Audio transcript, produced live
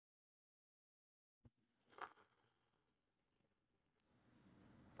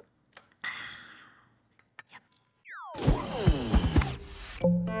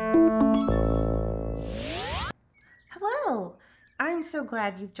so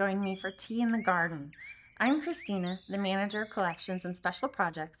glad you've joined me for Tea in the Garden. I'm Christina, the Manager of Collections and Special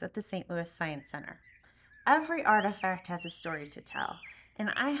Projects at the St. Louis Science Center. Every artifact has a story to tell,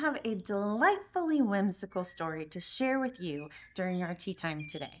 and I have a delightfully whimsical story to share with you during our tea time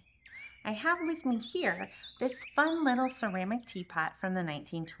today. I have with me here this fun little ceramic teapot from the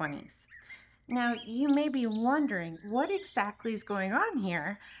 1920s. Now, you may be wondering what exactly is going on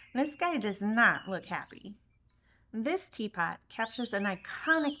here. This guy does not look happy. This teapot captures an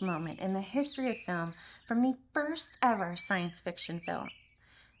iconic moment in the history of film from the first ever science fiction film.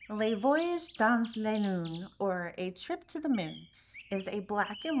 Voyage Dans La Lune, or A Trip to the Moon, is a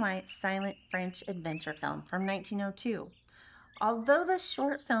black and white silent French adventure film from 1902. Although the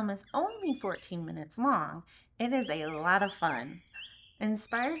short film is only 14 minutes long, it is a lot of fun.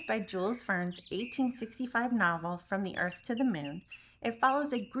 Inspired by Jules Verne's 1865 novel From the Earth to the Moon, it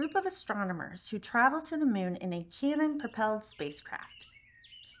follows a group of astronomers who travel to the moon in a cannon-propelled spacecraft.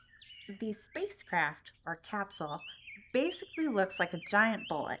 The spacecraft, or capsule, basically looks like a giant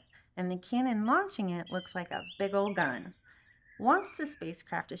bullet, and the cannon launching it looks like a big old gun. Once the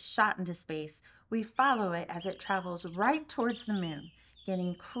spacecraft is shot into space, we follow it as it travels right towards the moon,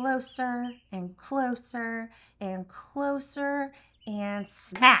 getting closer and closer and closer, and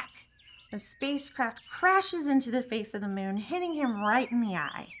smack! The spacecraft crashes into the face of the moon, hitting him right in the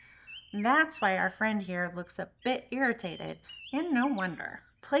eye. That's why our friend here looks a bit irritated, and no wonder.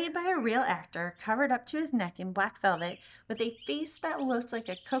 Played by a real actor covered up to his neck in black velvet with a face that looks like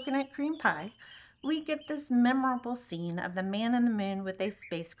a coconut cream pie, we get this memorable scene of the man in the moon with a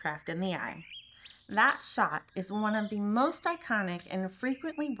spacecraft in the eye. That shot is one of the most iconic and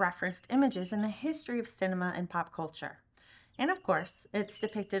frequently referenced images in the history of cinema and pop culture. And of course, it's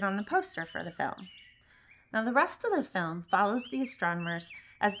depicted on the poster for the film. Now, the rest of the film follows the astronomers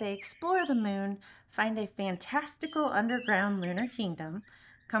as they explore the moon, find a fantastical underground lunar kingdom,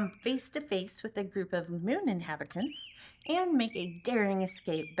 come face to face with a group of moon inhabitants, and make a daring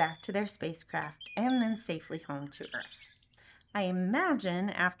escape back to their spacecraft and then safely home to Earth. I imagine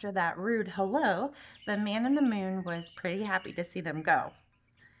after that rude hello, the man in the moon was pretty happy to see them go.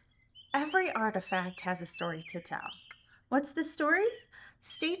 Every artifact has a story to tell. What's the story?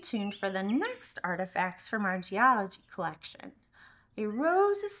 Stay tuned for the next artifacts from our geology collection. A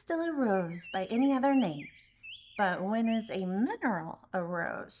rose is still a rose by any other name, but when is a mineral a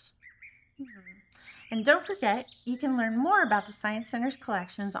rose? And don't forget, you can learn more about the Science Center's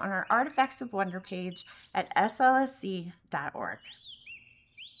collections on our Artifacts of Wonder page at slsc.org.